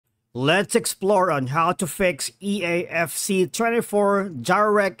Let's explore on how to fix EAFC24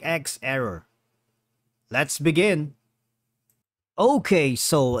 Directx error. Let's begin. Okay,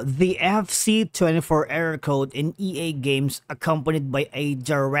 so the FC24 error code in EA games accompanied by a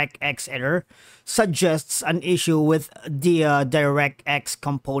Directx error suggests an issue with the Directx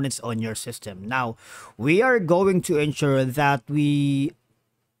components on your system. Now, we are going to ensure that we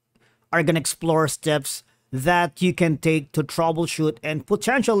are going to explore steps that you can take to troubleshoot and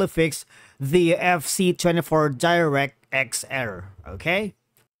potentially fix the FC24 DirectX error, okay?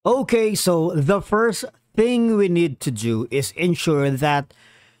 Okay, so the first thing we need to do is ensure that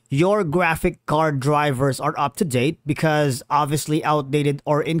your graphic card drivers are up to date, because obviously outdated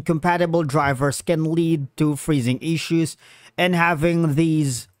or incompatible drivers can lead to freezing issues and having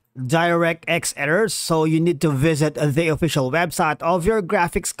these DirectX errors. So you need to visit the official website of your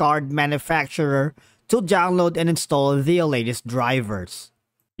graphics card manufacturer to download and install the latest drivers.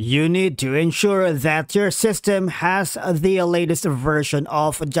 You need to ensure that your system has the latest version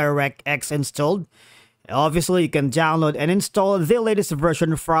of DirectX installed. Obviously, you can download and install the latest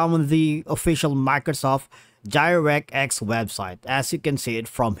version from the official Microsoft DirectX website, as you can see it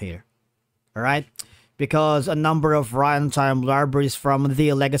from here. Alright? Because a number of runtime libraries from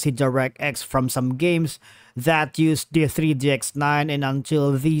the legacy DirectX from some games that use the 3DX9, and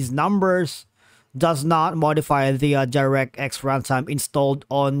until these numbers does not modify the DirectX runtime installed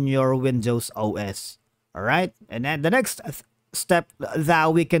on your Windows OS. Alright? And then the next step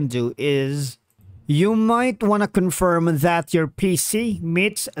that we can do is you might want to confirm that your PC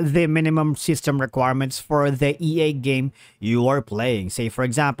meets the minimum system requirements for the EA game you are playing. Say, for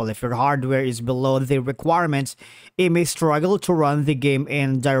example, if your hardware is below the requirements, it may struggle to run the game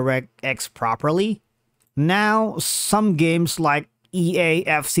in DirectX properly. Now, some games like EA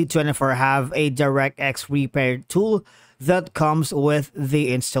FC24 have a DirectX repair tool that comes with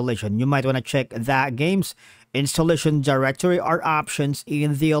the installation. You might want to check that game's installation directory or options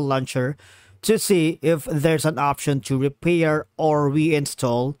in the launcher to see if there's an option to repair or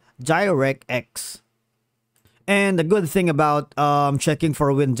reinstall DirectX. And the good thing about checking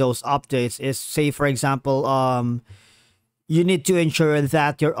for Windows updates is, say for example, you need to ensure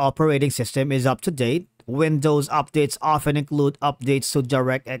that your operating system is up to date. Windows updates often include updates to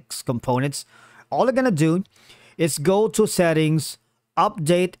DirectX components. All you're gonna do is go to Settings,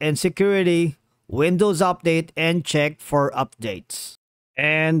 Update and Security, Windows Update, and check for updates.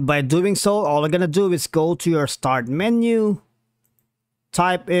 And by doing so, all you're gonna do is go to your Start menu,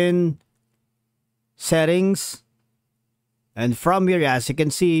 type in Settings, and from here, as you can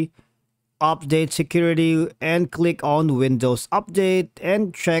see, Update Security, and click on Windows Update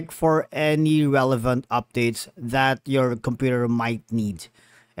and check for any relevant updates that your computer might need.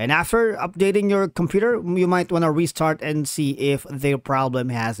 And after updating your computer, you might want to restart and see if the problem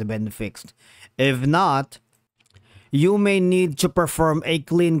has been fixed. If not, you may need to perform a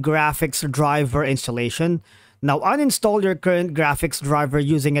clean graphics driver installation. Now, uninstall your current graphics driver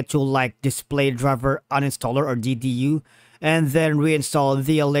using a tool like Display Driver Uninstaller or DDU, and then reinstall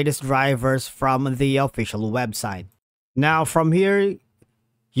the latest drivers from the official website. Now, from here,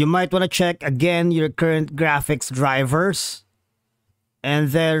 you might want to check again your current graphics drivers, and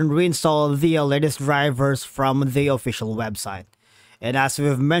then reinstall the latest drivers from the official website. And as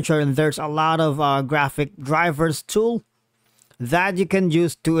we've mentioned, there's a lot of graphic drivers tool that you can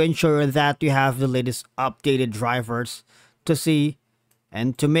use to ensure that you have the latest updated drivers to see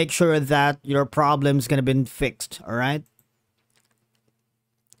and to make sure that your problem is going to be fixed. All right.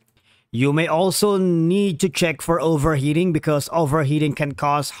 You may also need to check for overheating, because overheating can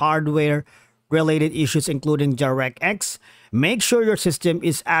cause hardware related issues including DirectX. Make sure your system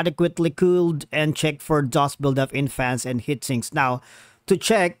is adequately cooled and check for dust buildup in fans and heatsinks. Now, to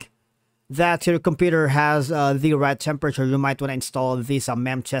check that your computer has the right temperature, you might want to install this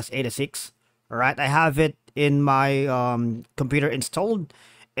MemTest 86. Alright, I have it in my computer installed,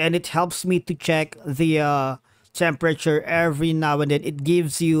 and it helps me to check the temperature every now and then. It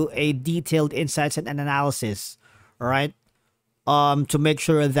gives you a detailed insights and an analysis. Alright, to make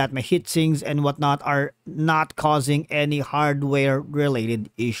sure that my heatsinks and whatnot are not causing any hardware related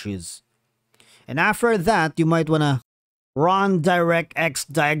issues. And after that, you might want to run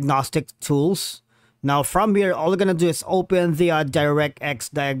DirectX diagnostic tools. Now from here, all you're gonna do is open the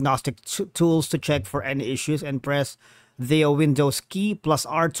DirectX diagnostic tools to check for any issues, and press the Windows key plus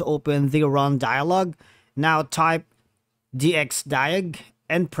R to open the run dialog. Now type dxdiag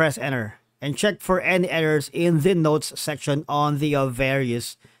and press enter, and check for any errors in the notes section on the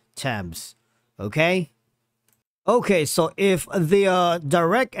various tabs. Okay, so if the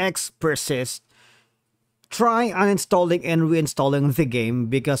DirectX persists, Try uninstalling and reinstalling the game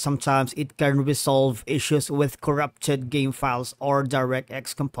because sometimes it can resolve issues with corrupted game files or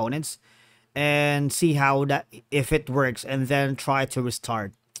DirectX components, and see how that if it works, and then try to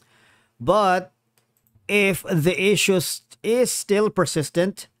restart. But if the issues is still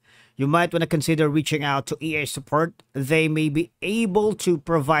persistent, you might want to consider reaching out to EA support. They may be able to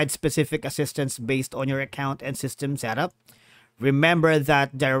provide specific assistance based on your account and system setup. Remember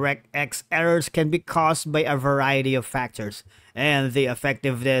that DirectX errors can be caused by a variety of factors, and the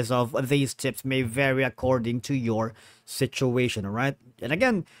effectiveness of these tips may vary according to your situation, right? And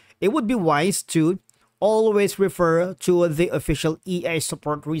again, it would be wise to always refer to the official EA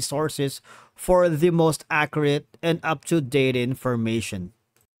support resources for the most accurate and up-to-date information.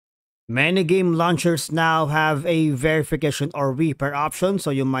 Many game launchers now have a verification or repair option,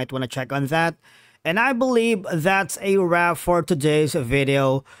 so you might want to check on that. And I believe that's a wrap for today's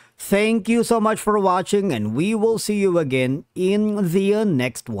video. Thank you so much for watching, and we will see you again in the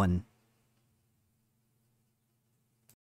next one.